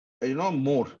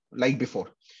more like before.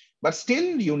 But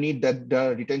still, you need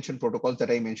the retention protocols that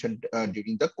I mentioned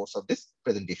during the course of this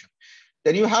presentation.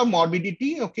 Then you have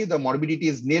morbidity. Okay, the morbidity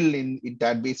is nil in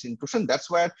TAT-based intrusion. That's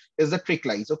where is the trick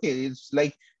lies. Okay, it's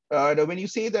like when you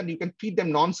say that you can treat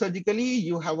them non-surgically,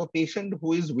 you have a patient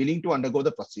who is willing to undergo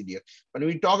the procedure. When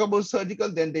we talk about surgical,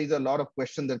 then there is a lot of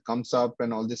question that comes up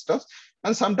and all this stuff.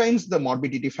 And sometimes the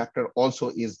morbidity factor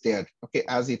also is there, okay,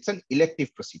 as it's an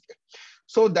elective procedure.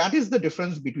 So that is the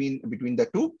difference between the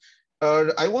two.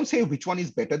 I won't say which one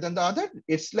is better than the other.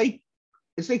 It's like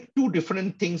two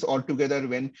different things altogether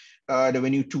when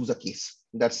you choose a case.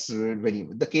 That's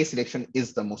the case selection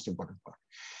is the most important part.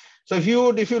 So if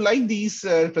you like these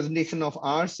presentation of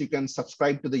ours, you can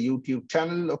subscribe to the YouTube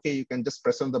channel. Okay, you can just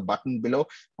press on the button below.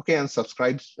 Okay, and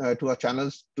subscribe to our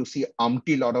channels to see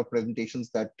umpty lot of presentations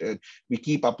that we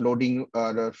keep uploading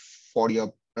for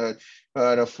your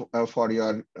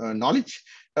knowledge,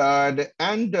 and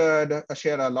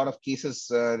share a lot of cases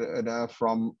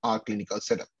from our clinical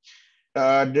setup.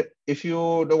 If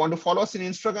you don't want to follow us in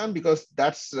Instagram, because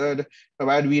that's where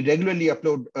we regularly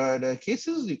upload the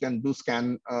cases, you can do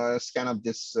scan up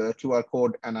this QR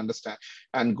code and understand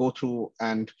and go through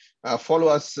and follow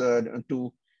us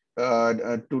to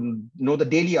know the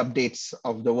daily updates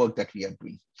of the work that we are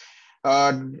doing.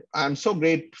 I'm so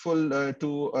grateful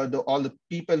to all the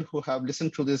people who have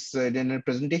listened to this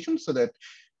presentation, so that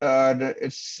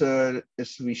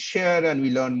we share and we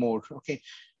learn more. Okay.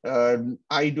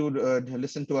 I do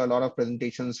listen to a lot of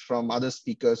presentations from other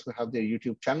speakers who have their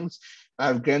YouTube channels.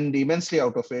 I've gained immensely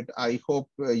out of it. I hope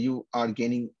you are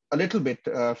gaining a little bit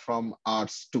from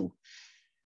ours too.